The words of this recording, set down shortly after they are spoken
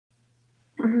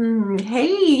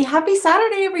Hey, happy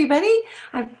Saturday, everybody.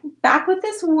 I'm back with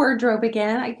this wardrobe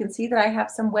again. I can see that I have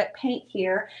some wet paint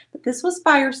here, but this was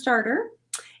Firestarter.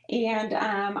 And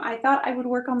I thought I would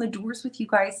work on the doors with you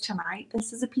guys tonight.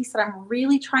 This is a piece that I'm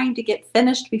really trying to get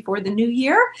finished before the new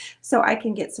year so I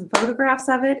can get some photographs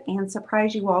of it and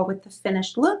surprise you all with the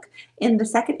finished look in the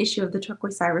second issue of the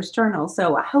Turquoise Iris Journal.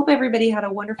 So I hope everybody had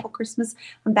a wonderful Christmas.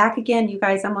 I'm back again, you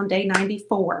guys. I'm on day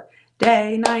 94.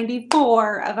 Day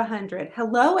 94 of 100.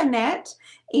 Hello, Annette.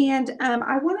 And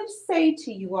I wanted to say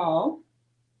to you all,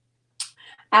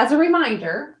 as a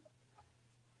reminder,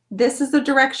 this is the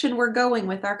direction we're going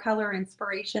with our color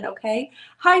inspiration, okay?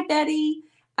 Hi, Betty.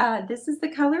 This is the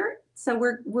color. So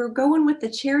we're going with the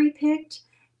cherry picked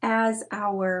as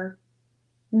our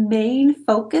main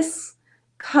focus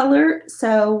color.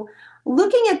 So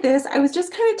looking at this, I was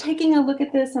just kind of taking a look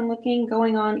at this and looking,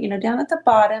 going on, down at the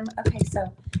bottom. Okay,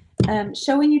 so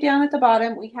showing you down at the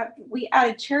bottom, we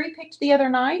added cherry picked the other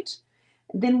night.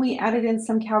 Then we added in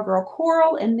some cowgirl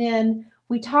coral, and then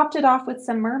we topped it off with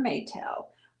some mermaid tail,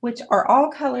 which are all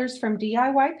colors from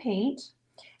DIY Paint.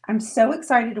 I'm so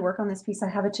excited to work on this piece. I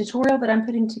have a tutorial that I'm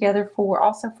putting together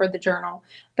also for the journal.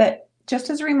 But just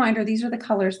as a reminder, these are the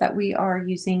colors that we are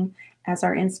using as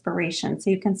our inspiration. So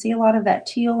you can see a lot of that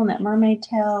teal and that mermaid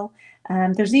tail.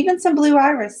 There's even some blue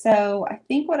iris. So I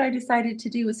think what I decided to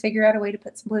do was figure out a way to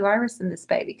put some blue iris in this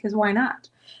bay, because why not?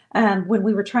 When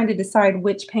we were trying to decide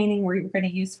which painting we were going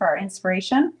to use for our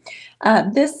inspiration.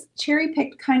 This cherry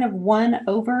picked kind of won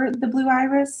over the blue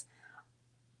iris,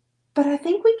 but I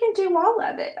think we can do all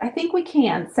of it. I think we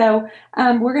can. So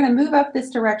we're going to move up this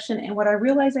direction, and what I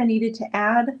realized I needed to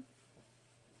add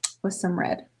was some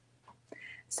red.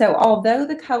 So although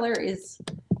the color is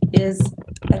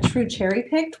a true cherry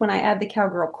picked, when I add the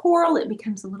cowgirl coral, it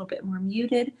becomes a little bit more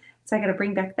muted. So I got to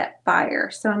bring back that fire.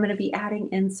 So I'm going to be adding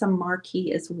in some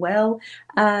marquee as well.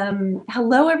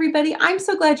 Hello, everybody. I'm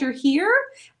so glad you're here.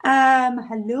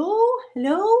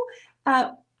 Hello.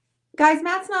 Guys,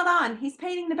 Matt's not on. He's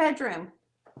painting the bedroom.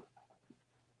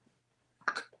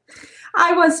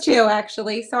 I was too,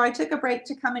 actually. So I took a break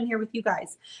to come in here with you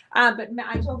guys. But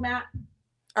I told Matt,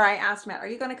 or I asked Matt, are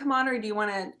you going to come on, or do you want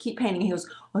to keep painting? He goes,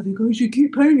 I think I should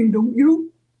keep painting, don't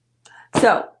you?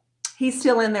 So he's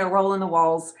still in there rolling the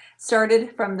walls.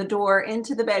 Started from the door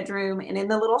into the bedroom and in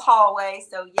the little hallway.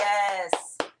 So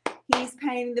yes, he's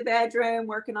painting the bedroom,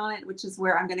 working on it, which is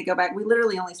where I'm going to go back. We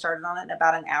literally only started on it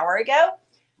about an hour ago.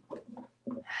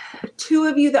 Two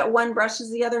of you that won brushes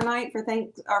the other night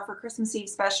for Christmas Eve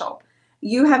special,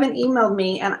 you haven't emailed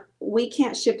me, and we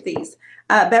can't ship these.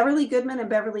 Beverly Goodman and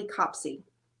Beverly Copsey.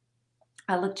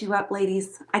 I looked you up,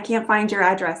 ladies. I can't find your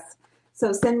address.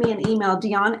 So send me an email,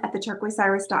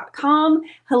 Dionne@theturquoiseiris.com.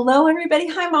 Hello, everybody.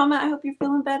 Hi, Mama. I hope you're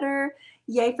feeling better.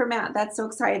 Yay for Matt. That's so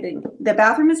exciting. The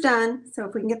bathroom is done, so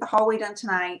if we can get the hallway done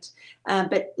tonight.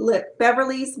 But look,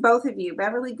 Beverly's, both of you,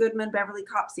 Beverly Goodman, Beverly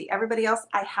Copsey. Everybody else,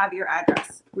 I have your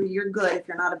address. You're good if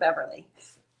you're not a Beverly.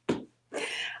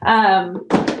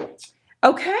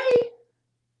 Okay.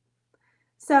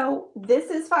 So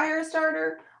this is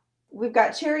Firestarter. We've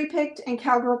got cherry picked and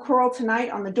cowgirl coral tonight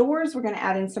on the doors. We're going to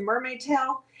add in some mermaid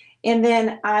tail, and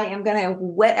then I am going to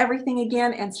wet everything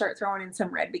again and start throwing in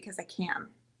some red because I can.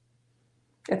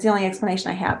 That's the only explanation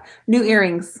I have. New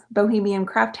earrings, Bohemian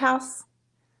Craft House.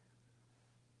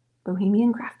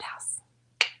 Bohemian Craft House.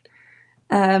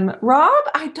 Rob,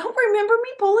 I don't remember me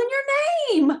pulling your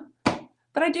name,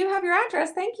 but I do have your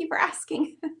address. Thank you for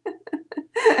asking.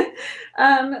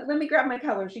 Let me grab my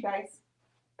colors, you guys.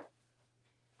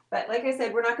 But like I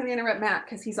said, we're not going to interrupt Matt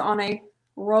because he's on a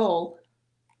roll.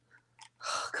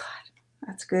 Oh, God.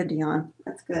 That's good, Dionne.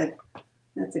 That's good.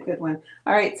 That's a good one.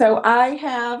 All right. So I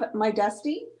have my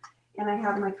Dusty, and I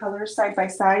have my colors side by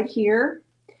side here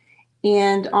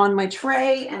and on my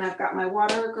tray, and I've got my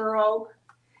Water Girl,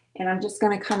 and I'm just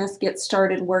going to kind of get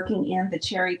started working in the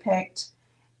cherry picked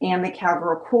and the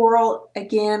cowgirl coral.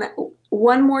 Again,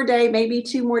 one more day, maybe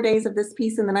 2 more days of this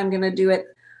piece, and then I'm going to do it.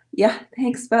 Yeah.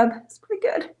 Thanks, bub. It's pretty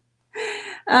good.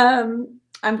 I'm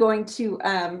going to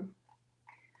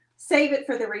save it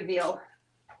for the reveal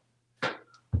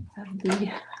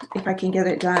if I can get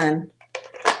it done.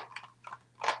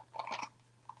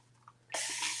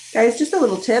 Guys, just a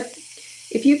little tip.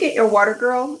 If you get your Water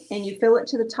Girl and you fill it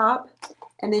to the top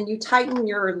and then you tighten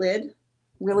your lid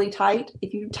really tight,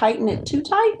 if you tighten it too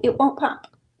tight, it won't pump.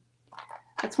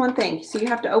 That's one thing. So you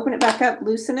have to open it back up,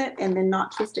 loosen it, and then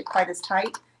not twist it quite as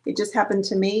tight. It just happened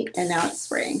to me, and now it's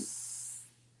spraying.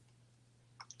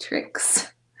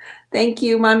 Tricks. Thank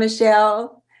you, Mom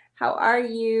Michelle. How are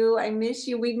you? I miss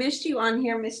you. We missed you on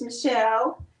here, Miss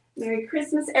Michelle. Merry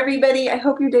Christmas, everybody. I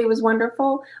hope your day was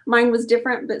wonderful. Mine was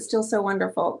different, but still so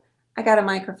wonderful. I got a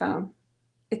microphone.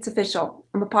 It's official.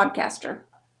 I'm a podcaster.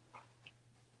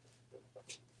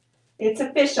 It's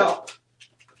official.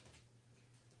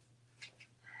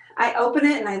 I open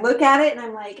it and I look at it and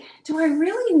I'm like, do I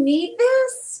really need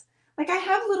this? Like I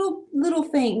have little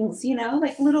things, you know,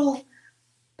 like little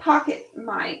pocket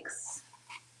mics.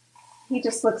 He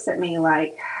just looks at me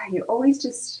like, you always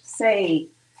just say,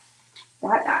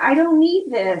 I don't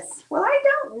need this. Well, I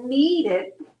don't need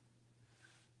it.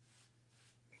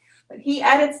 But he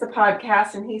edits the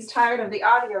podcast and he's tired of the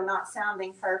audio not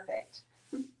sounding perfect.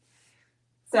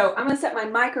 So I'm going to set my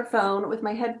microphone with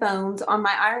my headphones on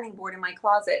my ironing board in my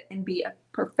closet and be a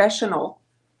professional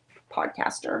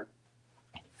podcaster.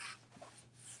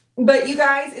 But you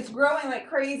guys, it's growing like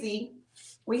crazy.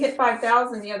 We hit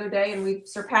 5,000 the other day and we've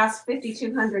surpassed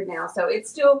 5,200 now. So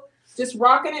it's still just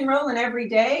rocking and rolling every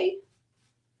day.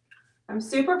 I'm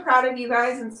super proud of you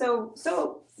guys and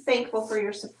so thankful for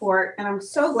your support. And I'm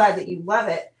so glad that you love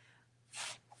it.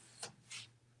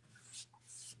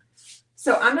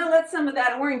 So I'm going to let some of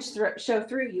that orange show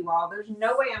through you all. There's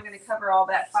no way I'm going to cover all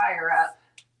that fire up.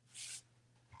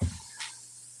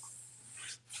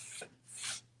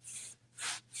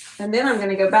 And then I'm going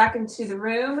to go back into the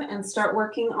room and start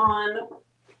working on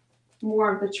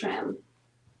more of the trim.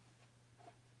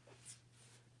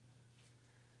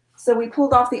 So we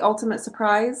pulled off the ultimate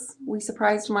surprise. We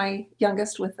surprised my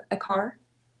youngest with a car.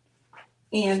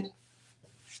 And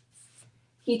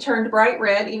he turned bright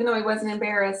red, even though he wasn't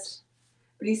embarrassed.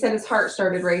 But he said his heart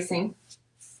started racing.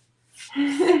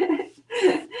 And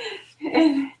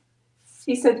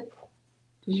he said,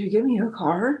 "Did you give me a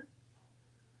car?"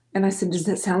 And I said, "Does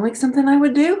that sound like something I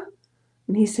would do?"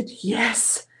 And he said,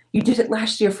 "Yes, you did it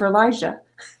last year for Elijah."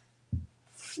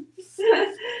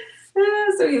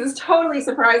 So he was totally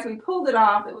surprised. We pulled it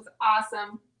off. It was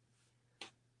awesome.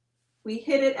 We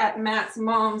hid it at Matt's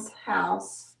mom's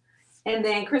house. And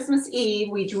then Christmas Eve,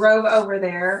 we drove over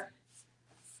there.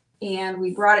 And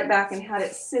we brought it back and had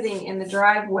it sitting in the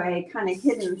driveway, kind of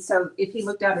hidden. So if he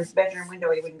looked out his bedroom window,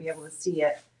 he wouldn't be able to see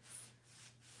it.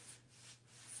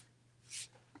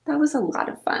 That was a lot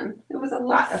of fun. It was a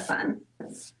lot of fun.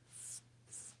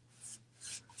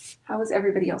 How was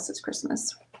everybody else's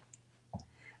Christmas?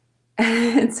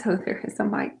 And so there is a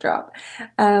mic drop.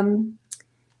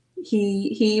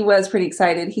 He was pretty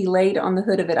excited. He laid on the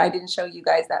hood of it. I didn't show you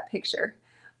guys that picture,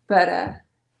 but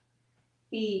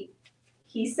he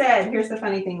said, here's the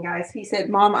funny thing, guys. He said,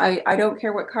 "Mom, I don't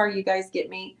care what car you guys get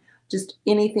me, just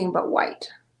anything but white."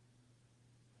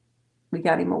 We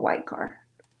got him a white car.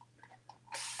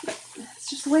 It's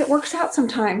just the way it works out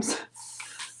sometimes.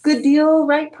 Good deal,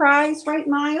 right price, right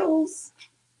miles.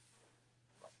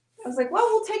 I was like, well,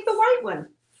 we'll take the white one.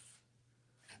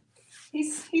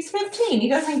 He's 15. He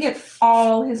doesn't get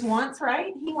all his wants,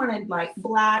 right? He wanted like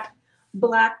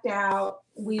blacked out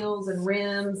wheels and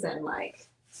rims and like,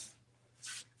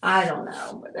 I don't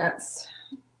know, but I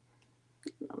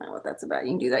don't know what that's about.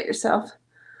 You can do that yourself.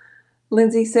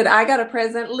 Lindsay said, "I got a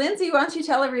present." Lindsay, why don't you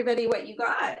tell everybody what you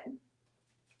got?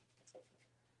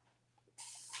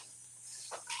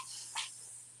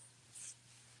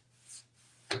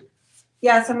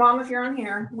 Yeah, so Mom, if you're on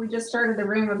here, we just started the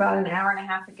room about an hour and a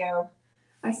half ago.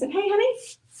 I said, "Hey, honey,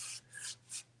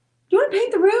 do you want to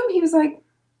paint the room?" He was like,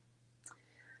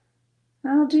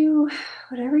 "I'll do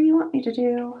whatever you want me to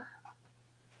do."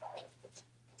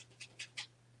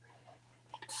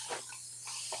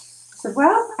 I said,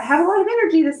 "Well, I have a lot of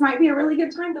energy. This might be a really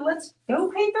good time to let's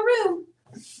go paint the room."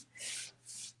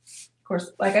 Of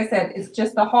course, like I said, it's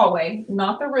just the hallway,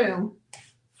 not the room.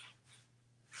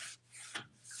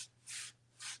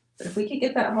 But if we could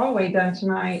get that hallway done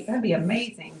tonight, that'd be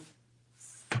amazing.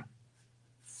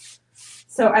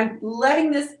 So I'm letting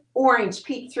this orange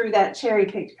peek through that cherry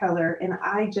picked color, and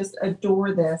I just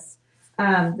adore this.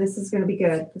 This is going to be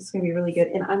good. This is going to be really good.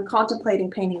 And I'm contemplating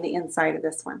painting the inside of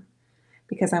this one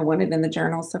because I want it in the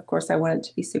journal. So, of course, I want it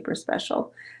to be super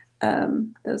special.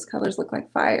 Those colors look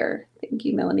like fire. Thank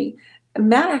you, Melanie.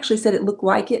 Matt actually said it looked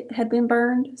like it had been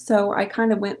burned, so I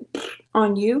kind of went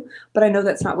on you, but I know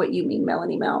that's not what you mean,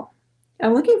 Melanie Mel.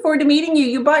 I'm looking forward to meeting you.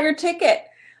 You bought your ticket.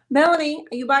 Melanie,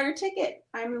 you bought your ticket.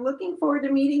 I'm looking forward to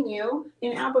meeting you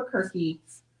in Albuquerque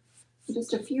in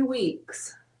just a few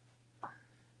weeks.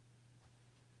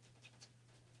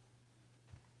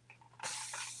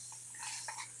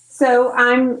 So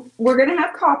we're going to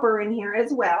have copper in here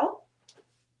as well.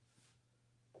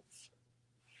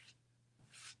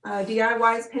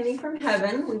 DIY's Penny from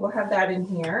Heaven. We will have that in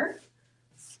here.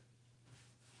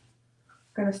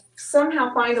 I'm going to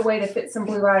somehow find a way to fit some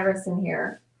blue iris in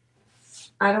here.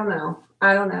 I don't know.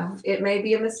 I don't know. It may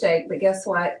be a mistake, but guess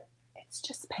what? It's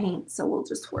just paint, so we'll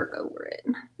just work over it.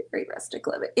 Very rustic,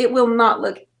 love it. It will not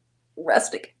look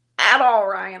rustic at all,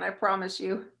 Ryan, I promise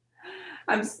you.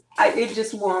 It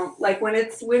just won't. Like when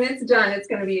it's done, it's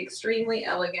going to be extremely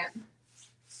elegant.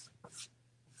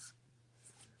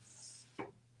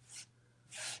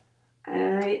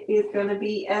 It is going to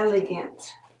be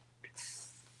elegant.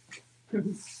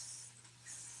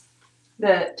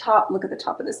 The top, look at the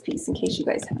top of this piece in case you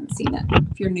guys haven't seen it.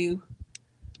 If you're new,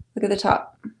 look at the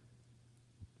top.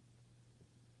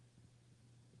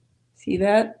 See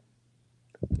that?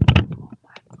 Oh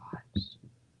my gosh.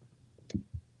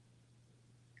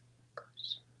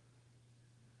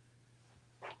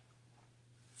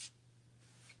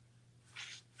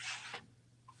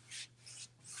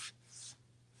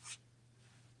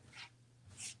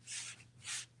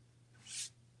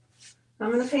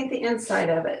 I'm going to paint the inside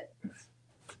of it.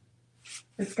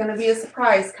 It's going to be a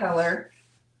surprise color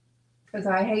because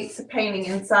I hate painting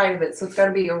inside of it. So it's got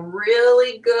to be a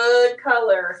really good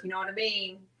color, if you know what I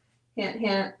mean. Hint,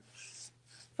 hint,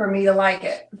 for me to like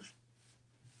it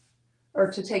or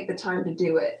to take the time to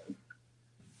do it.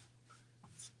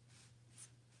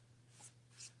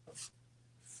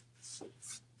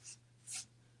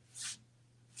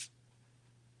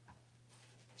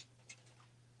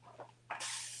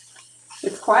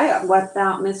 It's quiet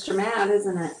without Mr. Mad,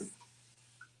 isn't it?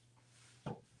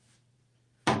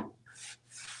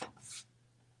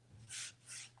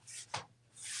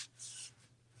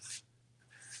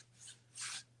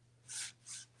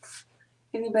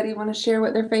 Anybody want to share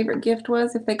what their favorite gift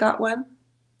was if they got one?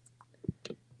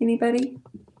 Anybody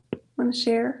want to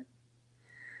share?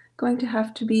 Going to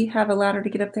have a ladder to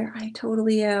get up there. I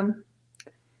totally am.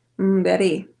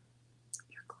 Betty,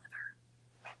 you're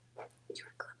clever.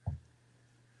 You're clever.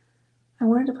 I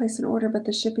wanted to place an order, but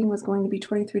the shipping was going to be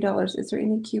 $23. Is there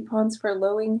any coupons for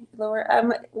lower?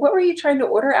 What were you trying to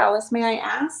order, Alice? May I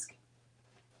ask?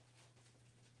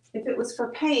 If it was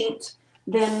for paint,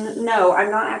 then no,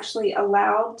 I'm not actually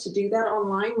allowed to do that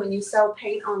online. When you sell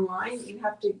paint online, you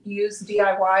have to use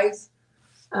DIY's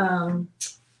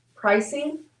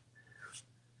pricing.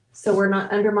 So we're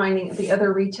not undermining the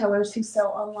other retailers who sell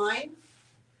online.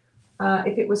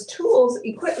 If it was tools,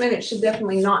 equipment, it should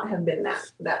definitely not have been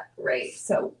that rate.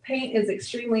 So paint is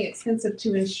extremely expensive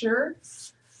to insure,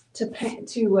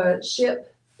 to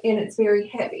ship, and it's very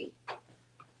heavy.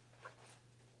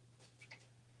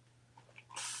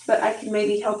 But I can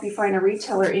maybe help you find a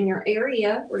retailer in your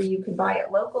area where you can buy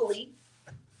it locally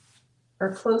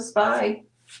or close by.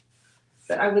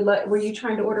 But I would were you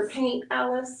trying to order paint,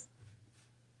 Alice?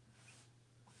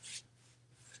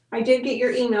 I did get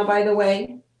your email, by the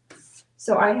way.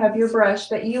 So I have your brush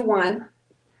that you won.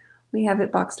 We have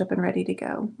it boxed up and ready to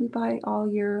go. We buy all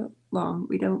year long.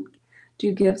 We don't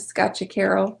do gifts. Gotcha,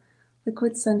 Carol.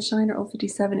 Liquid Sunshine or Old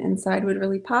 57 inside would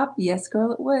really pop. Yes,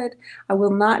 girl, it would. I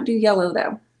will not do yellow,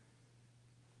 though.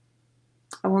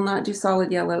 I will not do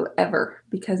solid yellow ever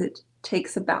because it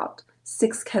takes about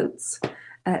 6 coats,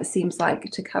 it seems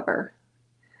like, to cover.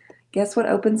 Guess what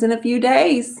opens in a few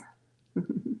days?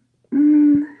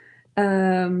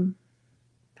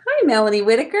 Hi, Melanie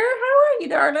Whitaker. How are you,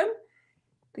 darling?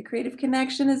 The Creative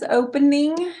Connection is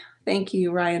opening. Thank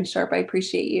you, Ryan Sharp. I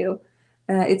appreciate you.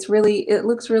 It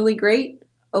looks really great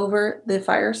over the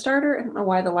fire starter. I don't know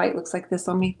why the light looks like this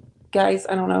on me, guys.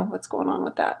 I don't know what's going on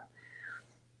with that.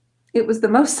 It was the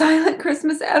most silent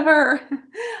Christmas ever.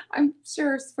 I'm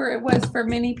sure it was for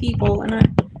many people,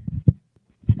 and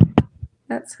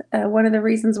that's one of the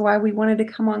reasons why we wanted to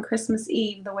come on Christmas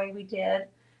Eve the way we did.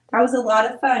 That was a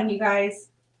lot of fun, you guys.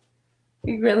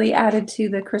 We really added to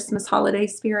the Christmas holiday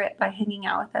spirit by hanging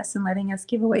out with us and letting us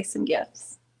give away some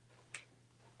gifts.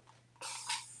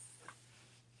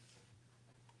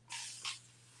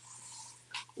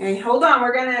 Hey, hold on,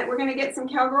 we're gonna get some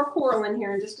cowgirl coral in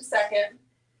here in just a second,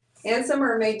 and some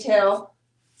mermaid tail.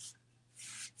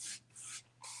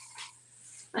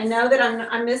 I know that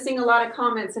I'm missing a lot of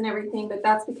comments and everything, but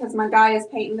that's because my guy is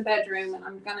painting the bedroom, and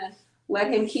I'm gonna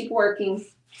let him keep working.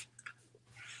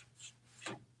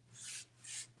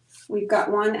 We've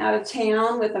got one out of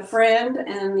town with a friend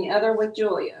and the other with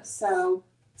Julia, so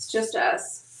it's just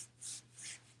us.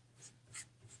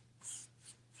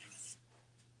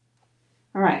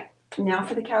 All right, now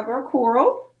for the cowgirl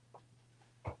coral.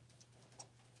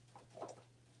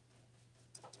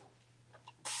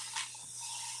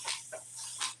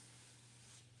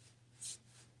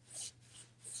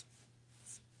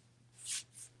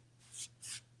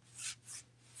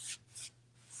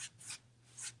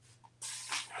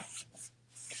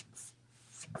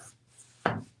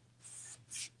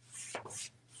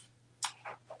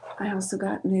 I also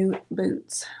got new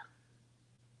boots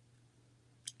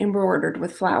embroidered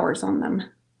with flowers on them.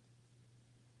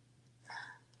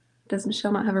 Does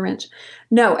Michelle not have a wrench?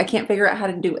 No, I can't figure out how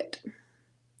to do it.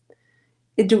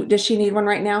 Does she need one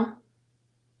right now?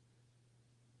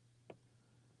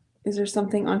 Is there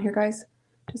something on here, guys?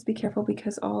 Just be careful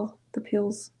because all the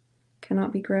peels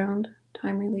cannot be ground.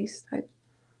 Time release type.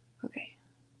 Okay.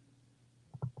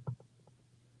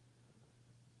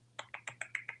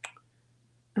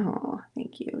 Oh,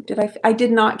 thank you. I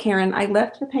did not, Karen. I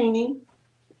left the painting.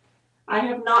 I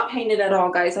have not painted at all,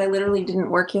 guys. I literally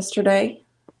didn't work yesterday.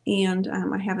 And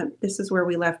I haven't, this is where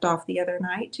we left off the other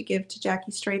night to give to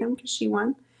Jackie Stratham because she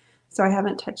won. So I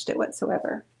haven't touched it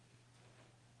whatsoever.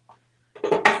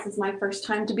 This is my first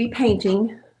time to be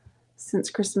painting since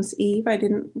Christmas Eve. I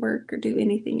didn't work or do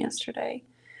anything yesterday.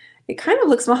 It kind of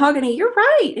looks mahogany. You're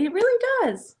right. It really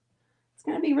does. It's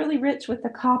going to be really rich with the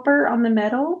copper on the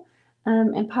metal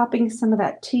and popping some of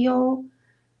that teal.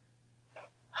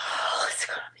 Oh, it's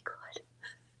going to be good.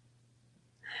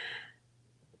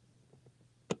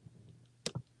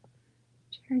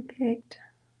 Cherry picked.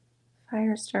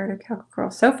 Fire starter, Cowgirl Curl.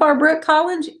 So far, Brooke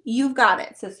Collins, you've got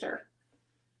it, sister.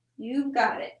 You've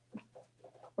got it.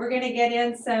 We're going to get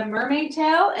in some mermaid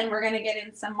tail and we're going to get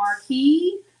in some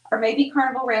marquee or maybe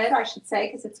carnival red, I should say,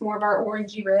 because it's more of our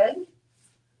orangey red.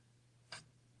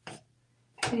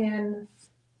 And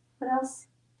what else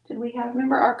did we have?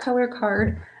 Remember our color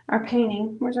card, our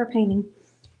painting. Where's our painting?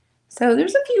 So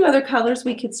there's a few other colors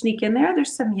we could sneak in there.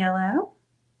 There's some yellow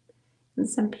and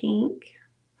some pink.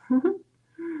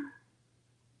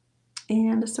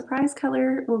 And a surprise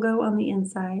color will go on the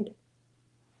inside.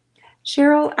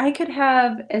 Cheryl, I could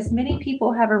have as many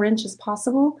people have a wrench as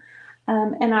possible.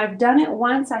 And I've done it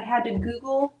once. I had to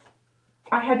Google,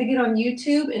 I had to get on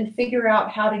YouTube and figure out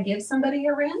how to give somebody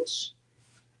a wrench.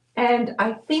 And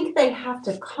I think they have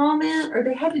to comment or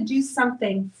they had to do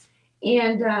something.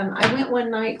 And I went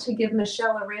one night to give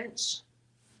Michelle a wrench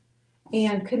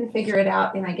and couldn't figure it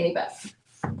out and I gave up.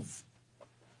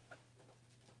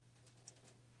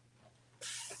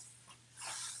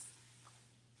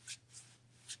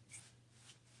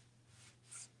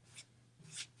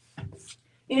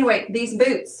 Anyway, these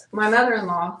boots, my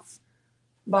mother-in-law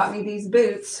bought me these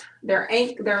boots. They're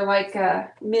like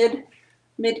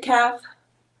mid-calf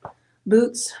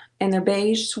boots, and they're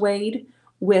beige suede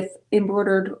with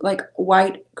embroidered, like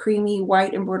white, creamy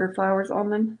white embroidered flowers on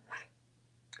them.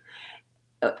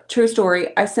 True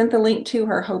story. I sent the link to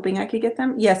her hoping I could get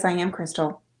them. Yes, I am,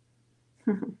 Crystal,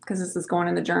 because this is going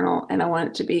in the journal, and I want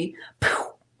it to be.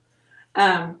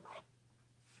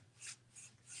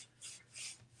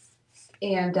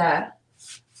 And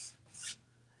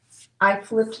I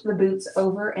flipped the boots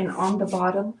over, and on the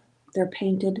bottom, they're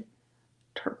painted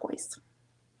turquoise.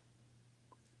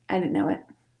 I didn't know it.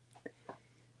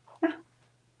 Yeah,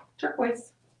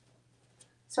 turquoise.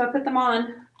 So I put them on,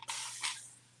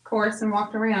 of course, and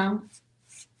walked around.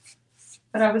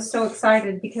 But I was so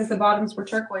excited because the bottoms were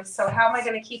turquoise. So how am I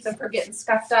going to keep them from getting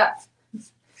scuffed up?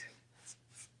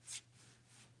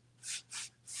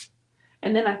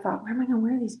 And then I thought, where am I going to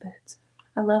wear these boots?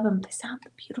 I love them. They sound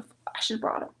beautiful. I should have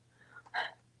brought them.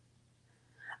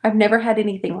 I've never had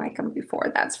anything like them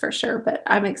before, that's for sure, but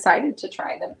I'm excited to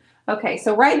try them. Okay,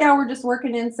 so right now we're just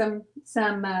working in some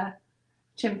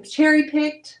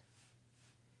cherry-picked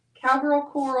cowgirl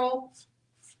coral.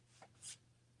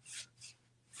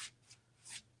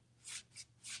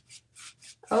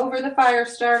 Over the fire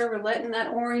starter, we're letting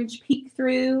that orange peek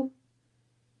through.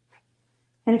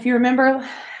 And if you remember,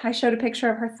 I showed a picture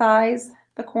of her thighs,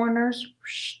 the corners,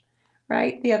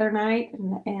 right, the other night,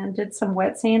 and did some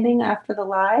wet sanding after the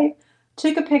live.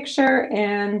 Took a picture,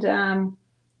 and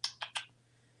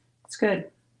it's good.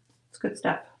 It's good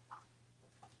stuff.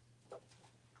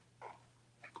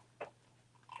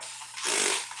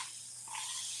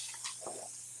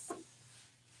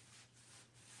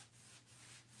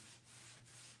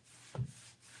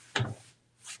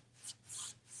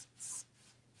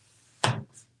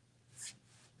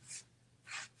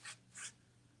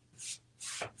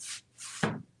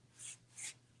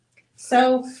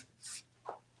 So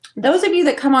those of you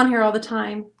that come on here all the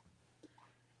time,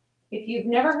 if you've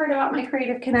never heard about my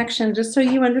Creative Connection, just so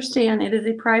you understand, it is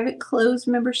a private closed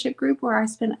membership group where I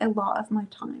spend a lot of my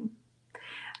time.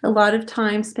 A lot of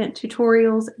time spent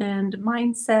tutorials and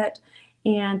mindset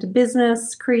and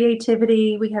business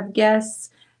creativity. We have guests.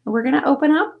 And we're going to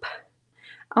open up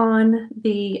on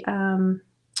the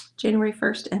January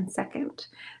 1st and 2nd.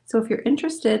 So if you're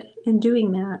interested in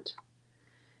doing that,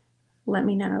 let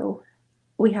me know.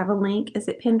 We have a link. Is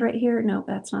it pinned right here? No,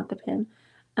 that's not the pin.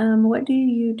 What do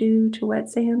you do to wet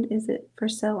sand? Is it for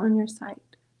sale on your site?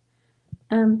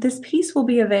 This piece will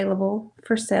be available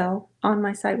for sale on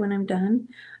my site when I'm done.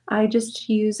 I just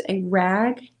use a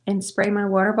rag and spray my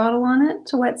water bottle on it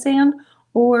to wet sand,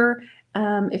 or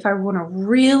if I want to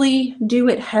really do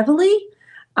it heavily,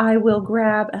 I will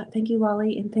grab, thank you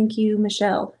Lolly and thank you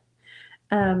Michelle,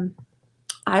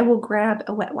 I will grab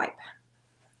a wet wipe.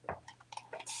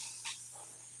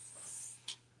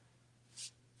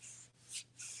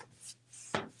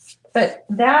 But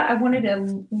that I wanted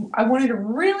to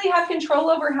really have control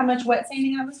over how much wet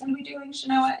sanding I was going to be doing,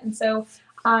 Shanoa, and so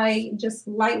I just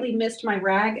lightly mist my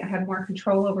rag. I have more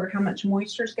control over how much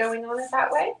moisture is going on it that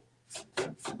way.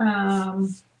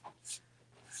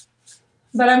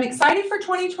 But I'm excited for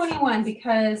 2021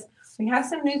 because we have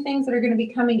some new things that are going to be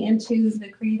coming into the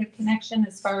Creative Connection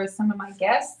as far as some of my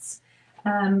guests.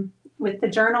 With the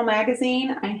Journal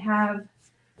magazine, I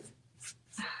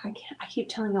keep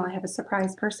telling y'all I have a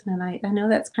surprise person tonight. I know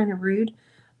that's kind of rude,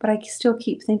 but I still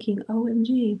keep thinking,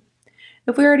 OMG.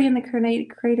 If we're already in the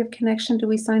Creative Connection, do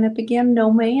we sign up again?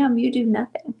 No, ma'am, you do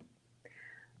nothing.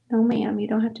 No, ma'am, you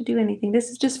don't have to do anything. This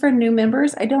is just for new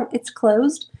members. It's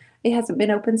closed. It hasn't been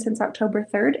open since October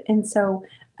 3rd, and so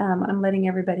I'm letting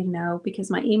everybody know because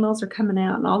my emails are coming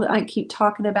out and all that. I keep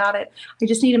talking about it. I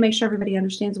just need to make sure everybody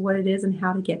understands what it is and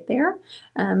how to get there.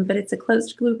 But it's a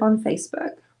closed group on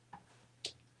Facebook.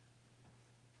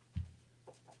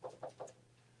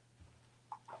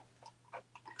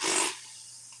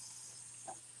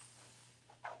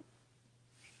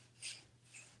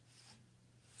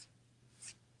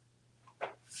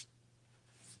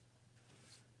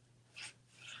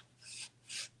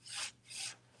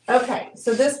 Okay,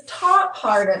 so this top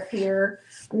part up here,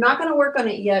 I'm not going to work on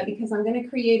it yet because I'm going to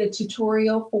create a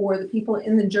tutorial for the people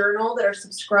in the journal that are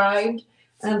subscribed.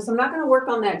 So I'm not going to work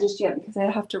on that just yet because I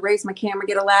have to raise my camera,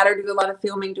 get a ladder, do a lot of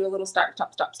filming, do a little stop.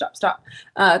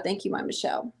 Thank you, my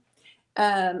Michelle.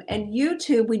 And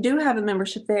YouTube, we do have a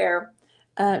membership there.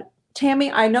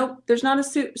 Tammy, I know there's not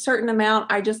a certain amount.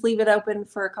 I just leave it open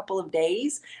for a couple of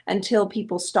days until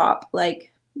people stop like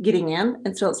getting in,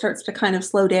 and so it starts to kind of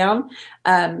slow down,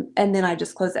 and then I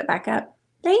just close it back up.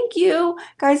 Thank you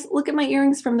guys. Look at my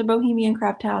earrings from the Bohemian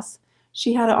Craft House.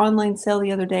 She had an online sale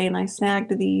the other day and I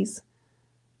snagged these,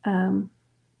 the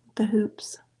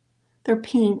hoops. They're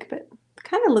pink but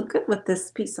kind of look good with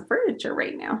this piece of furniture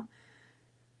right now.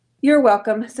 You're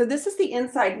welcome. So this is the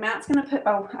inside. Matt's going to put,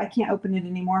 oh, I can't open it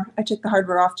anymore. I took the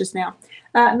hardware off just now.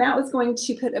 Matt was going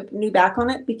to put a new back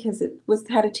on it because it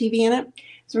had a TV in it.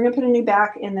 So we're going to put a new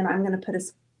back, and then I'm going to put a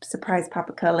surprise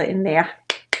Papa color in there.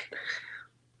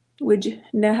 Would you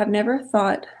have never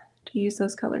thought to use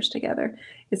those colors together?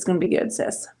 It's going to be good,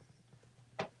 sis.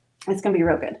 It's going to be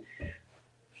real good.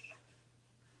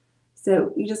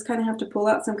 So you just kind of have to pull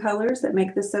out some colors that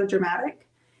make this so dramatic.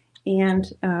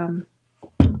 And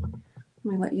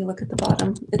let me let you look at the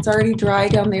bottom. It's already dry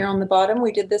down there on the bottom.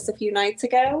 We did this a few nights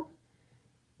ago.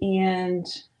 And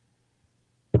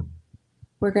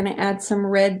we're going to add some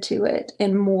red to it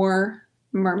and more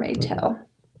mermaid tail.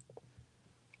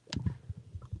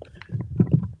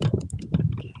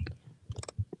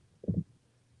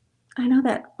 I know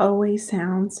that always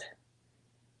sounds...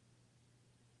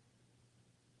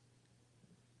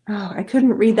 Oh, I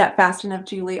couldn't read that fast enough,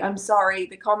 Julie. I'm sorry.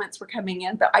 The comments were coming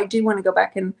in, but I do want to go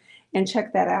back and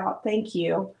check that out. Thank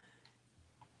you.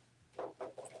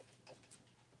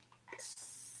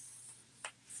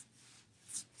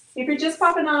 If you're just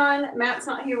popping on, Matt's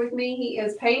not here with me. He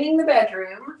is painting the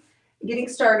bedroom, getting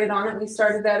started on it. We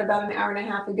started that about an hour and a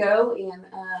half ago, and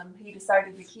he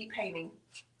decided to keep painting.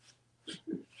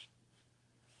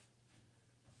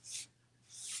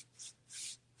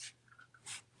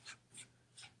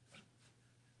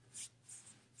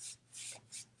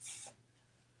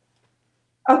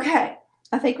 Okay,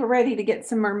 I think we're ready to get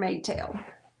some mermaid tail.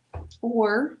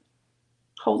 Or,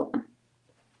 hold on.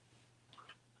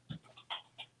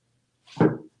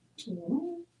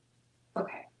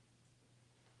 Okay.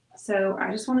 So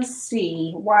I just want to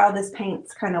see, while this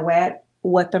paint's kind of wet,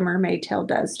 what the mermaid tail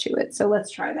does to it. So let's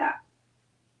try that.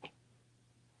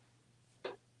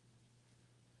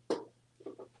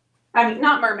 I mean,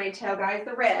 not mermaid tail, guys,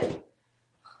 the red.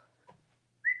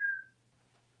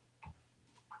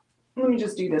 Let me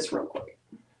just do this real quick.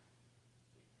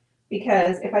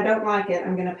 Because if I don't like it,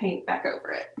 I'm going to paint back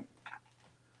over it.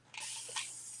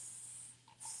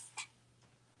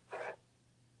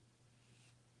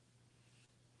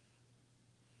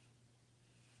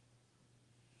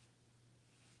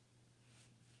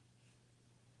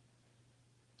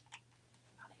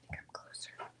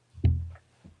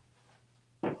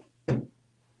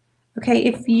 Okay,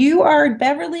 if you are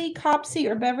Beverly Copsey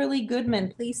or Beverly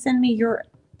Goodman, please send me your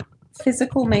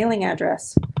physical mailing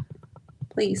address.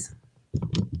 please,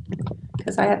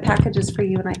 because I have packages for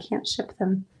you and I can't ship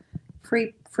them.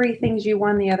 Free things you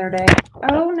won the other day.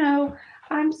 Oh no,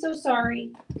 I'm so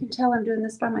sorry. You can tell I'm doing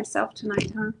this by myself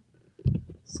tonight, huh?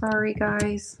 Sorry,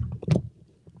 guys.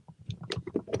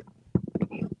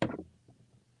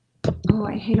 Oh,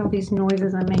 I hate all these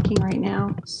noises I'm making right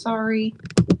now. Sorry.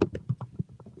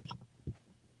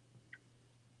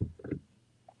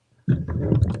 I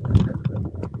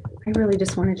really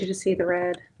just wanted you to see the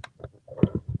red.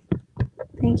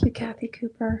 Thank you, Kathy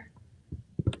Cooper.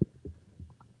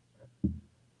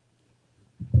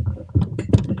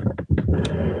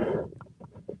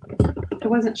 I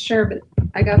wasn't sure, but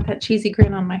I got that cheesy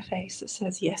grin on my face that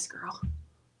says, yes, girl.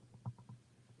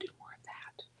 Do more of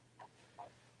that.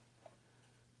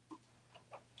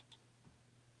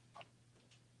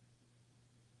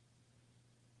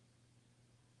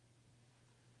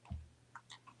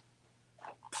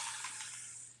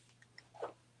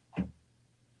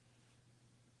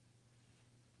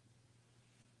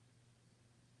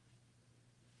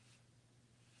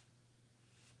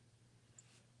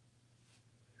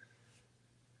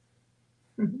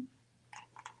 Mm-hmm.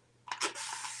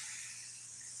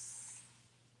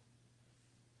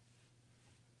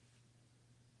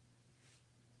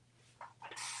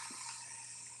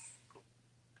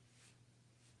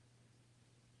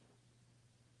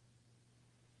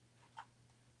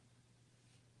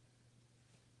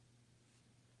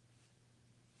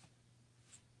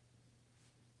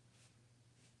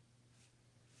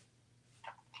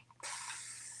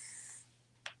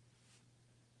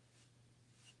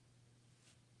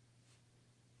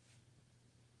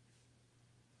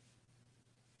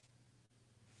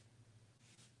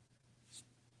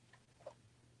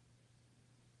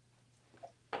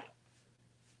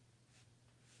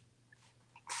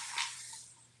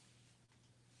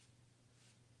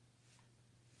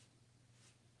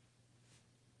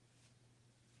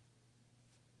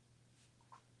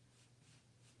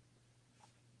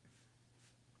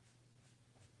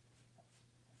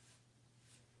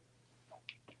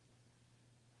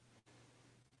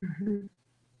 Mm-hmm.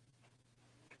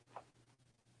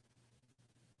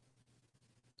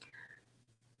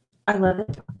 I love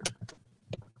it.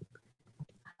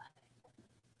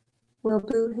 Will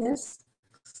boo hiss?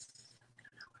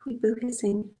 We boo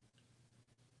hissing.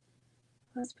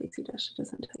 That's Pixie Dust. She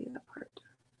doesn't tell you that part.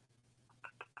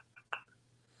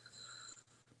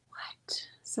 What?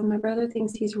 So my brother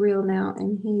thinks he's real now,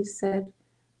 and he said,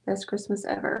 best Christmas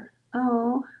ever.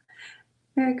 Oh,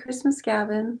 Merry Christmas,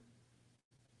 Gavin.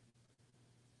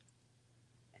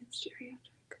 It's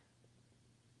geriatric.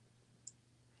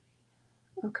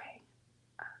 Okay.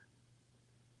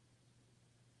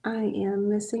 I am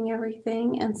missing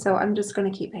everything, and so I'm just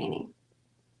going to keep painting.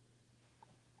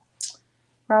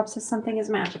 Rob says something is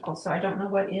magical, so I don't know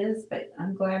what is, but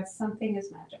I'm glad something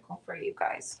is magical for you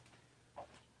guys.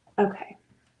 Okay.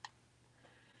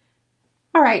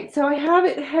 All right, so I have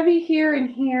it heavy here and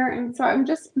here, and so I'm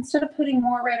just, instead of putting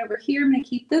more red over here, I'm going to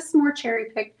keep this more cherry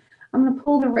picked. I'm going to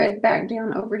pull the red back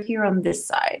down over here on this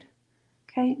side.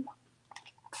 Okay.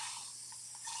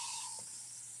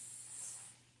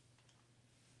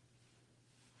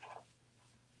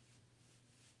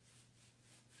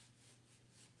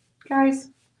 Guys,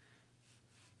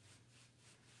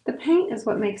 the paint is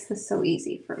what makes this so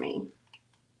easy for me.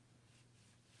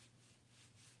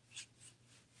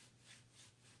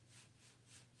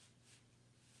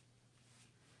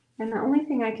 And the only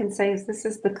thing I can say is this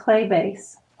is the clay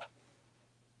base.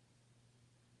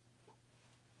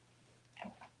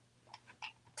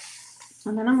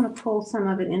 And then I'm going to pull some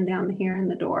of it in down here in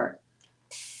the door.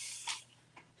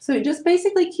 So it just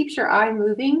basically keeps your eye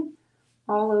moving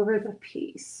all over the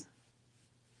piece.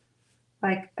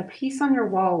 Like a piece on your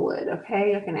wall would,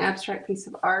 okay? Like an abstract piece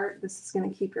of art. This is going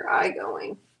to keep your eye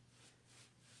going.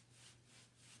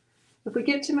 If we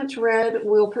get too much red,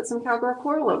 we'll put some cowgirl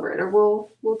coral over it, or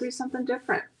we'll do something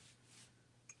different.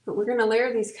 But we're going to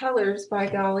layer these colors, by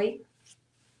golly.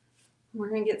 We're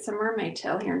going to get some mermaid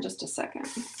tail here in just a second.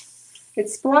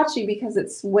 It's splotchy because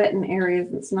it's wet in areas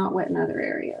and it's not wet in other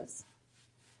areas.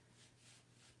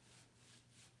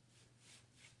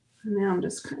 And now I'm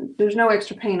just there's no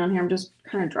extra paint on here. I'm just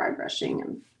kind of dry brushing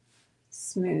and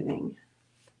smoothing.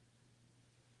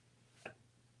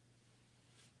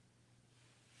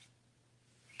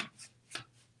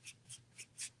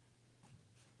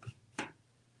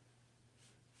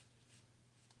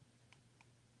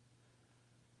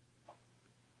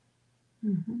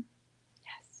 Mm-hmm.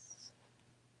 Yes.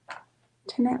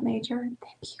 Tanette Major,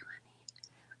 thank you,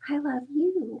 honey. I love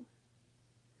you.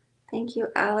 Thank you,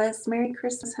 Alice. Merry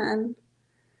Christmas, hun.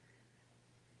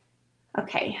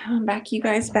 Okay, I'll back you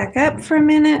guys back up for a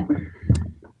minute.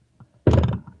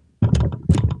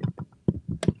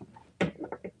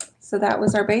 So that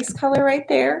was our base color right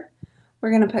there. We're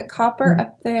going to put copper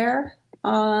up there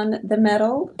on the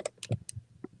metal.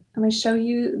 I'm going to show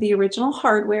you the original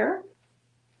hardware.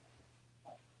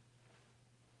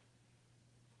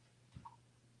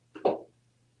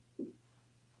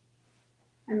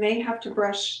 I may have to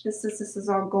brush, this is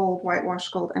all gold, whitewash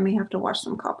gold. I may have to wash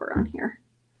some copper on here.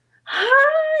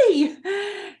 Hi!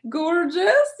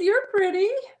 Gorgeous, you're pretty.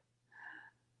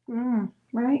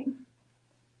 Right?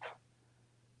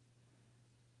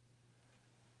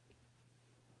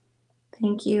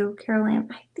 Thank you, Carol Ann.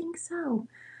 I think so.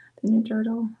 The new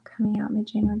turtle coming out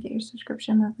mid-January. Get your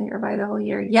subscription monthly or buy the whole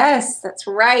year. Yes, that's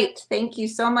right. Thank you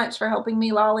so much for helping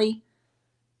me, Lolly.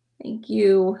 Thank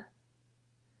you.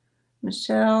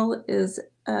 Michelle is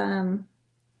gonna,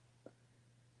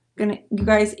 you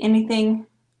guys, anything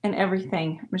and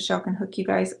everything. Michelle can hook you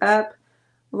guys up.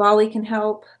 Lolly can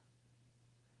help.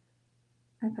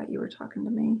 I thought you were talking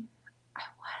to me. I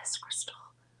was, Crystal.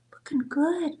 Looking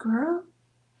good, girl.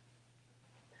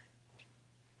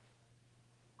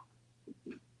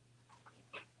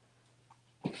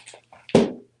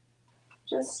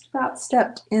 Just about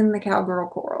stepped in the cowgirl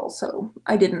coral, so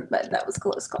I didn't, but that was a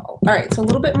close call. All right, so a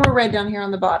little bit more red down here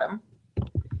on the bottom,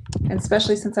 and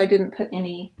especially since I didn't put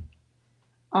any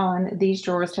on these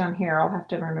drawers down here, I'll have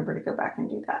to remember to go back and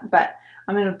do that. But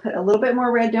I'm going to put a little bit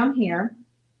more red down here,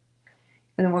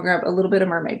 and then we'll grab a little bit of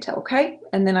mermaid tail, okay?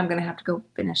 And then I'm going to have to go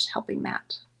finish helping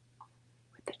Matt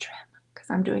with the trim because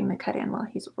I'm doing the cut in while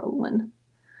he's rolling.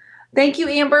 Thank you,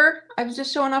 Amber. I was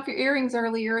just showing off your earrings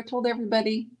earlier. I told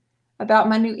everybody about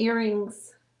my new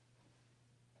earrings.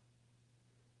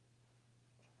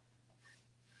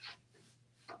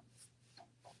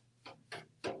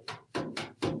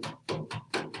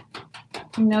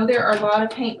 I know there are a lot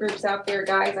of paint groups out there,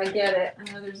 guys. I get it. I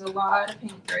know there's a lot of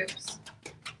paint groups.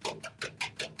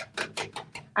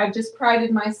 I've just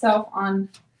prided myself on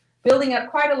building up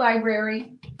quite a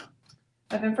library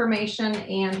of information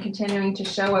and continuing to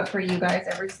show up for you guys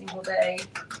every single day.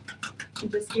 I'm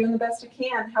just doing the best I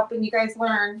can, helping you guys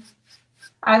learn.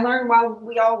 I learn while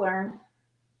we all learn.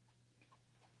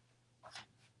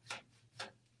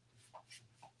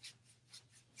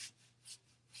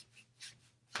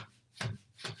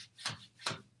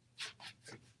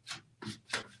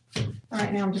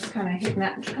 Right now I'm just kind of hitting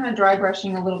that, kind of dry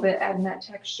brushing a little bit, adding that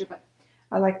texture, but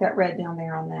I like that red down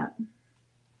there on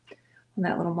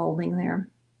that little molding there.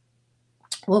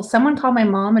 Will someone call my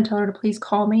mom and tell her to please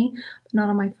call me, but not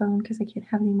on my phone because I can't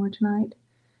have any more tonight?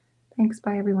 Thanks.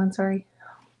 Bye, everyone. Sorry.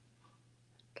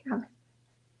 God.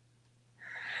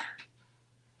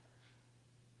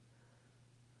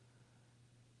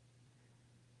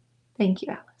 Thank you,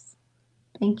 Alice.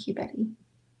 Thank you, Betty.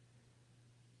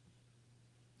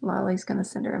 Lolly's going to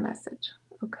send her a message.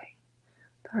 Okay.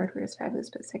 The hardware is fabulous,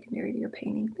 but secondary to your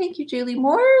painting. Thank you, Julie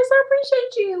Morris. I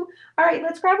appreciate you. All right,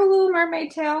 let's grab a little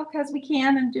mermaid tail because we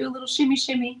can and do a little shimmy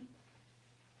shimmy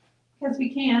because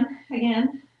we can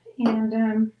again.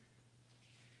 And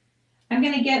I'm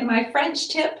going to get my French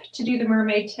tip to do the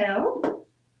mermaid tail.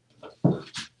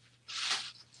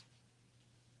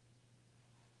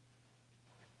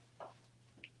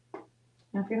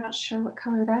 Now, if you're not sure what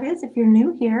color that is, if you're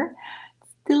new here,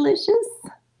 it's delicious.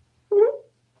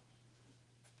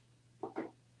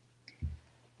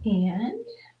 And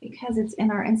because it's in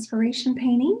our inspiration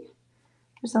painting,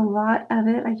 there's a lot of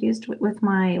it. I used it with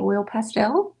my oil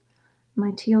pastel, my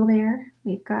teal there.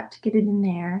 We've got to get it in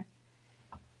there.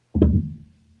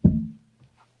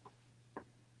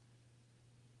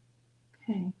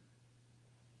 Okay.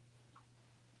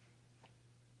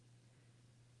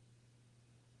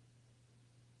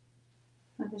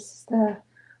 Now this is the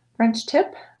French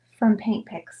tip from Paint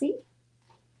Pixie.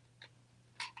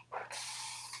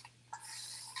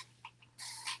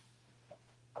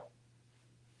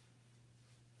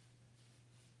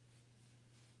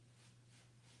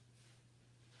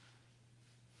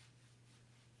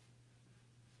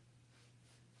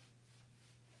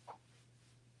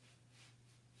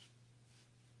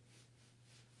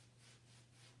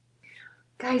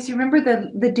 Guys, you remember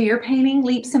the deer painting,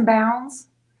 Leaps and Bounds?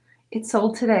 It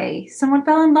sold today. Someone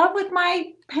fell in love with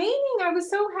my painting. I was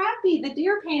so happy. The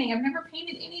deer painting. I've never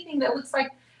painted anything that looks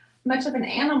like much of an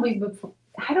animal before.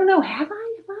 I don't know. Have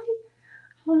I? I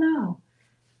don't know.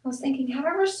 I was thinking, have I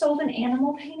ever sold an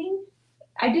animal painting?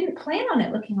 I didn't plan on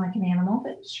it looking like an animal,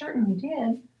 but it certainly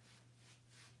did.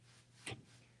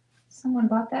 Someone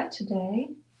bought that today.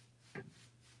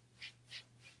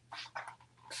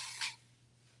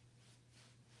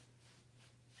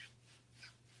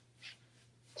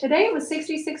 Today it was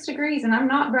 66 degrees, and I'm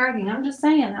not bragging. I'm just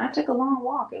saying. I took a long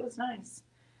walk. It was nice.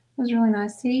 It was really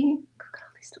nice. See? Look at all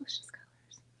these delicious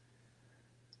colors.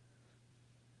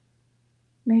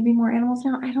 Maybe more animals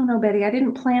now? I don't know, Betty. I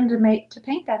didn't plan to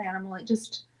paint that animal. It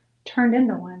just turned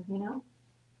into one, you know?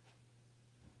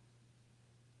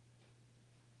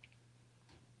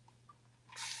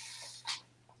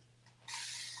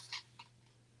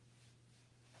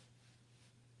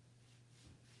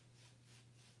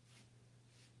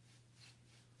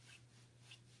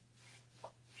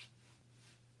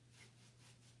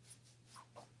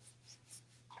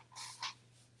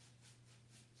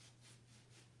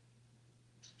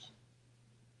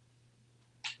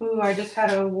 Ooh, I just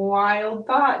had a wild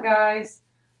thought, guys.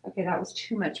 Okay, that was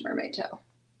too much mermaid tail.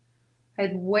 I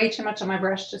had way too much on my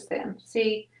brush just then.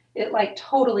 See, it like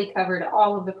totally covered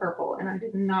all of the purple, and I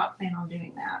did not plan on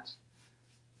doing that.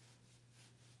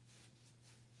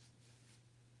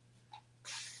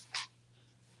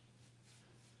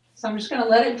 So I'm just gonna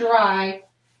let it dry,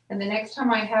 and the next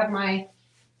time I have my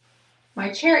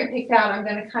cherry picked out, I'm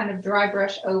gonna kind of dry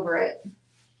brush over it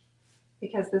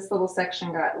because this little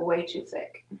section got way too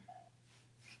thick.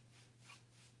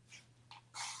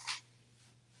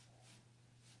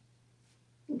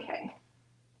 Okay.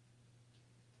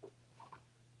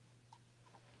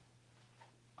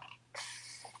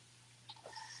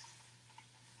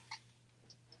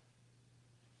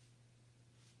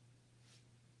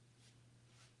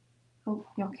 Oh,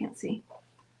 y'all can't see.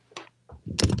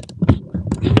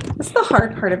 That's the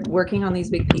hard part of working on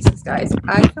these big pieces, guys.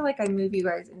 I feel like I move you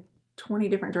guys in 20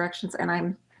 different directions, and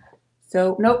I'm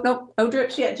so, nope, no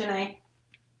drips yet, Janae.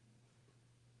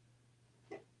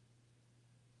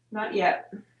 Not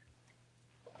yet.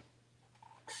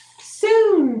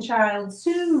 Soon, child,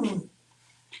 soon.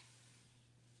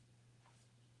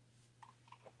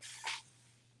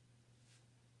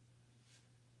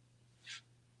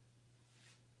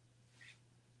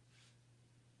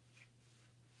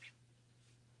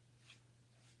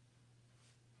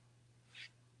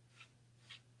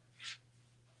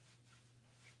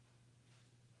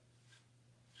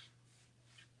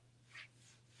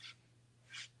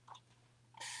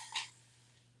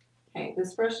 Okay,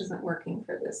 this brush isn't working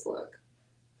for this look.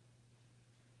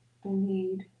 I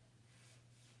need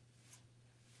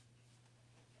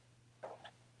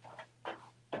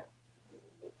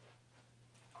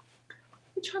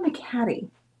try my caddy.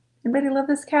 Anybody love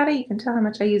this caddy? You can tell how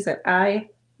much I use it. I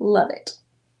love it.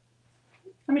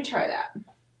 Let me try that.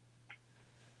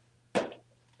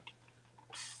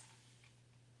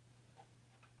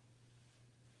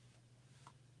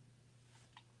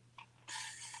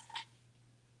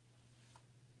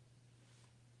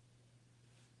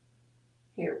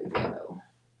 Here we go.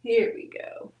 Here we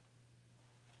go.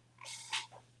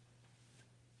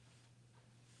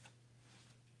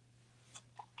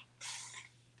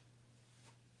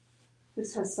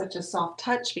 This has such a soft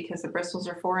touch because the bristles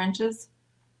are 4 inches.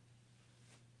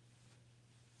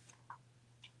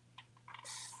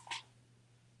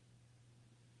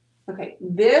 Okay,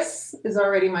 this is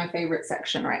already my favorite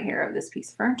section right here of this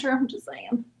piece of furniture. I'm just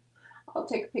saying. I'll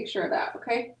take a picture of that,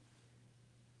 okay?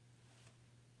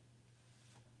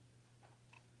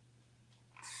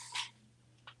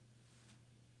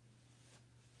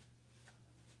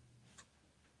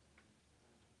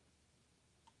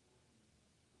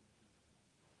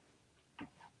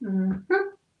 Mm-hmm.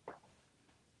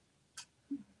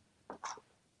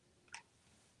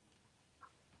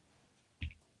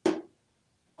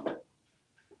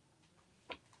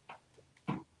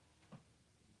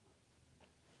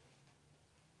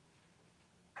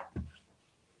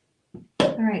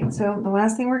 All right, so the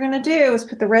last thing we're going to do is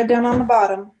put the red down on the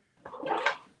bottom,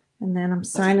 and then I'm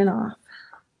signing off.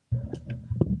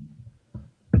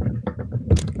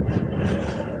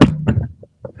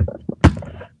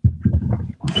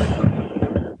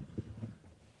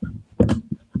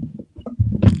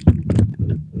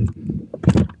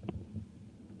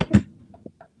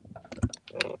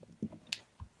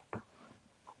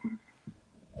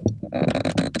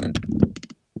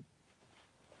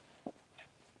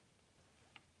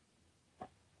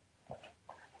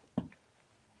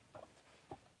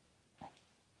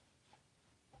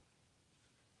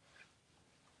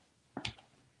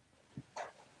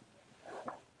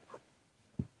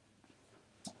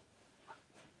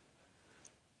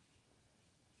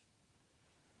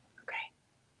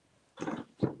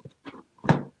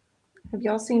 Have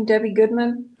y'all seen Debbie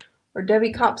Goodman or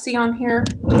Debbie Copsey on here?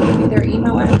 Give me their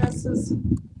email addresses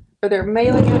or their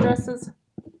mailing addresses.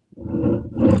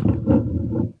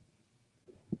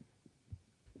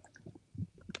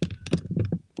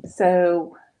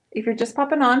 So if you're just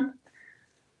popping on,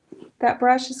 That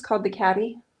brush is called the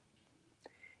Caddy.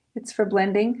 It's for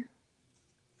blending.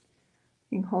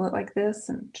 You can hold it like this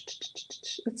and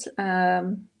it's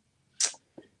thank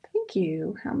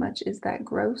you. How much is that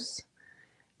gross?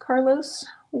 Carlos,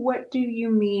 what do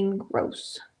you mean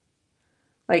gross?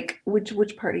 Like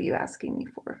which part are you asking me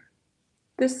for?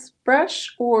 This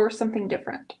brush or something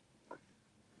different?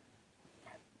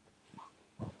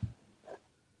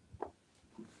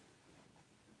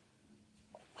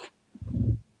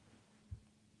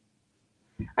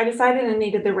 I decided I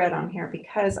needed the red on here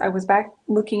because I was back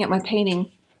looking at my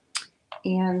painting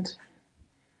and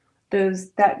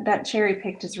that cherry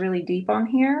picked is really deep on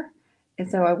here, and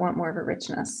so I want more of a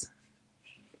richness.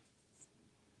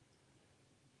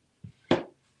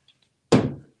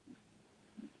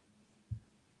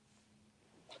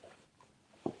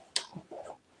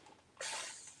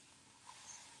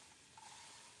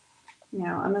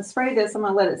 Now I'm going to spray this. I'm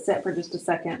going to let it sit for just a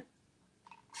second.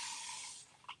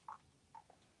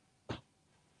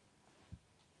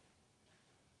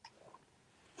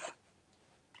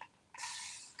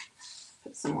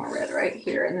 Put some more red right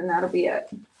here, and then that'll be it.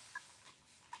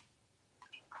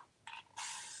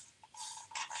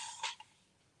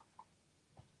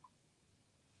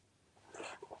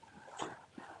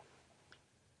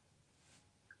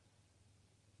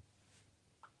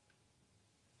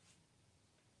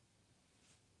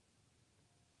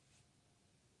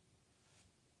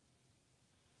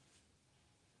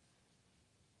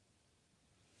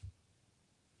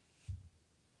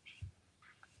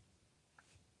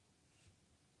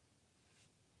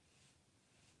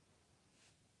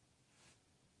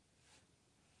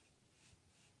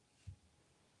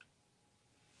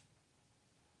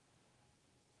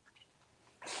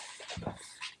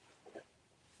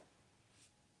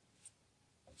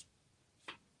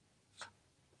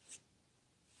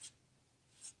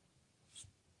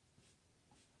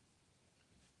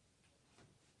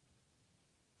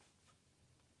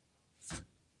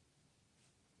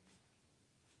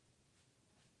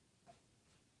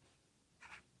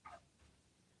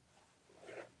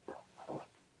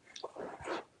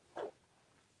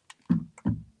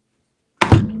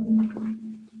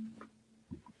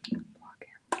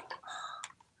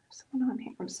 On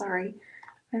here. I'm sorry.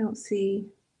 I don't see.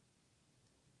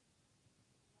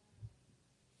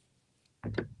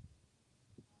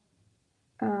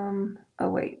 Oh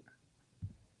wait.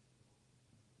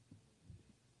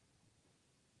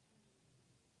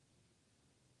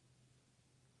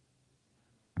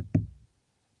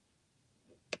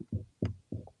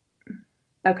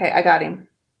 Okay, I got him.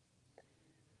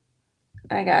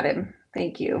 I got him.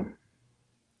 Thank you.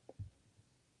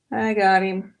 I got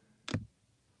him.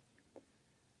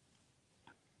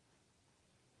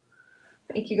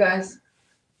 Thank you guys.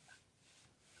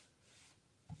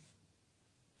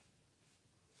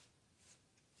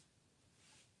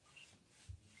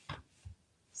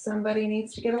 Somebody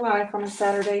needs to get a life on a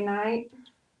Saturday night.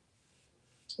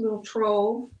 Little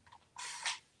troll.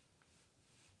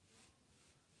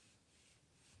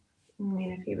 I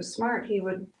mean, if he was smart, he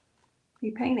would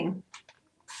be painting.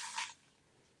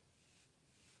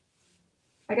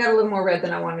 I got a little more red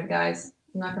than I wanted, guys.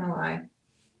 I'm not going to lie.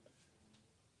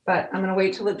 But I'm going to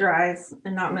wait till it dries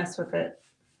and not mess with it.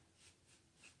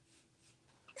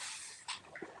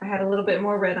 I had a little bit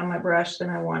more red on my brush than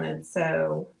I wanted,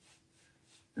 so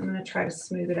I'm going to try to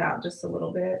smooth it out just a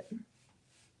little bit.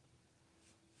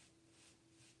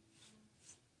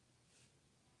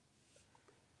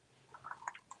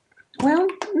 Well,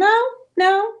 no.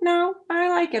 I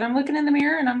like it. I'm looking in the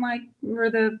mirror and I'm like, or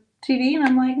the TV, and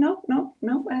I'm like, nope.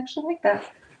 I actually like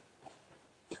that.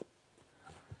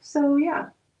 So yeah.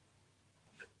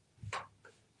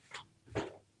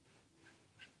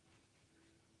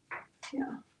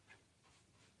 Yeah.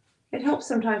 It helps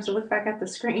sometimes to look back at the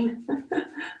screen.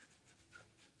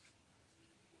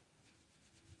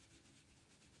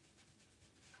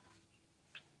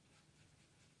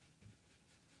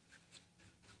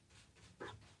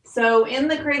 So in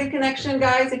the Creative Connection,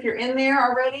 guys, if you're in there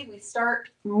already, we start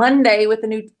Monday with a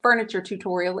new furniture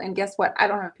tutorial. And guess what? I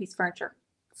don't have a piece of furniture.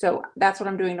 So that's what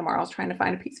I'm doing tomorrow. I was trying to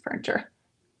find a piece of furniture.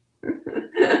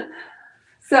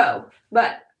 So,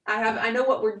 but I know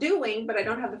what we're doing, but I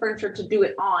don't have the furniture to do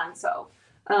it on. So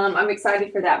I'm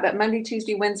excited for that. But Monday,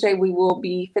 Tuesday, Wednesday, we will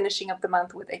be finishing up the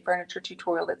month with a furniture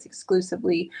tutorial that's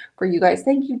exclusively for you guys.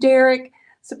 Thank you, Derek.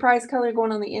 Surprise color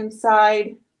going on the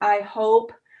inside. I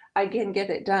hope I can get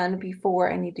it done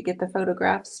before I need to get the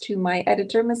photographs to my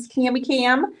editor, Miss Cammy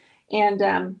Cam, and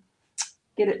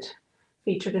get it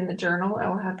featured in the journal. I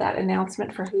will have that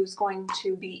announcement for who's going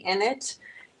to be in it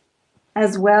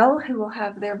as well, who will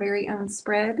have their very own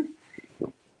spread.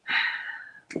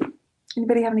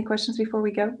 Anybody have any questions before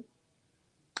we go?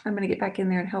 I'm going to get back in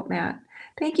there and help Matt.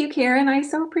 Thank you, Karen. I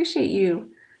so appreciate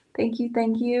you. Thank you.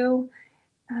 Thank you.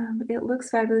 It looks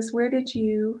fabulous. Where did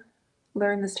you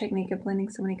learn this technique of blending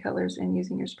so many colors and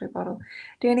using your spray bottle?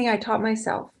 Danny, I taught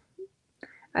myself.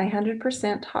 I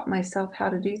 100% taught myself how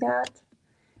to do that.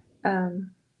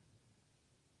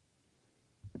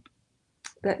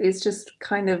 That is just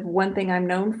kind of one thing I'm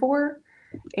known for.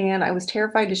 And I was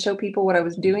terrified to show people what I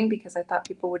was doing because I thought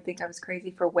people would think I was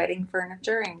crazy for wetting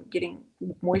furniture and getting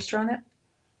moisture on it.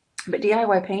 But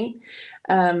DIY paint,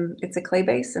 it's a clay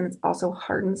base and it also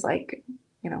hardens like,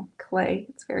 clay.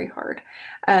 It's very hard.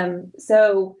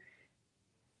 So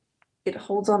it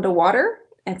holds onto water.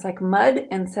 It's like mud.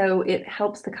 And so it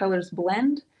helps the colors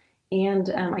blend. And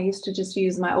I used to just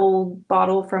use my old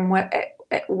bottle from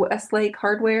Westlake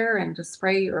Hardware and just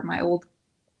spray, or my old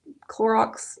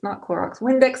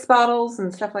Windex bottles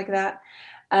and stuff like that.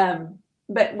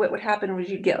 But what would happen was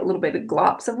you'd get a little bit of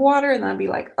glops of water and then I'd be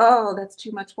like, oh, that's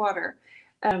too much water.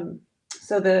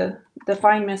 So the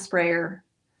fine mist sprayer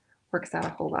works out a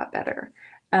whole lot better.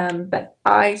 But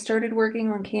I started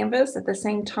working on canvas at the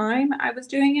same time I was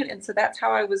doing it. And so that's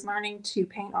how I was learning to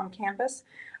paint on canvas.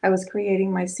 I was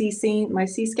creating my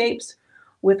seascapes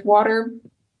with water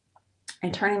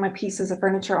and turning my pieces of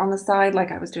furniture on the side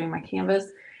like I was doing my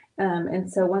canvas.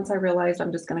 And so once I realized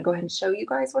I'm just going to go ahead and show you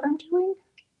guys what I'm doing,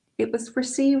 it was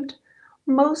received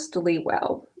mostly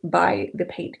well by the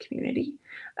paint community.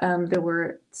 There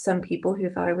were some people who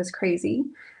thought I was crazy,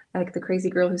 like the crazy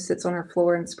girl who sits on her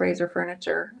floor and sprays her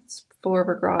furniture, floor of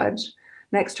her garage,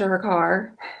 next to her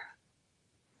car.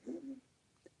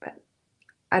 But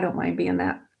I don't mind being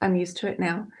that. I'm used to it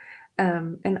now.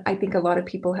 And I think a lot of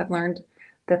people have learned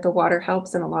that the water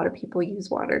helps, and a lot of people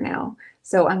use water now.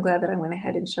 So I'm glad that I went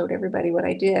ahead and showed everybody what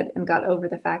I did and got over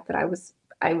the fact that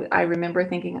I remember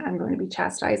thinking I'm going to be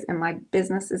chastised and my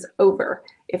business is over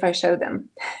if I show them.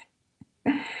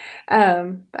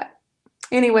 But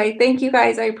anyway, thank you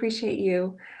guys. I appreciate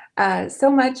you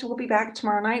so much. We'll be back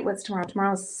tomorrow night. What's tomorrow?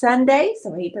 Tomorrow's Sunday,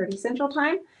 so 8:30 Central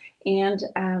Time. And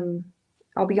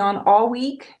I'll be on all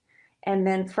week. And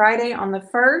then Friday on the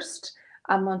 1st,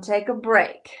 I'm going to take a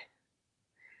break.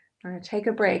 I'm going to take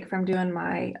a break from doing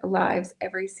my lives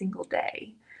every single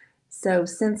day. So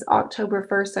since October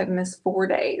 1st, I've missed 4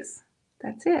 days.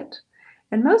 That's it.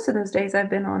 And most of those days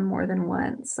I've been on more than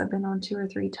once. I've been on 2 or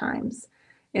 3 times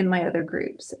in my other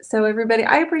groups. So everybody,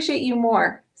 I appreciate you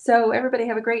more. So everybody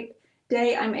have a great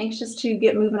day. I'm anxious to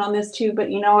get moving on this too,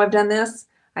 but I've done this.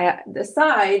 The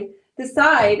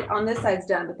side on this side's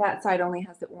done, but that side only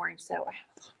has the orange. So I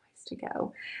have a long ways to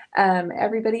go.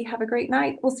 Everybody have a great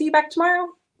night. We'll see you back tomorrow.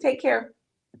 Take care.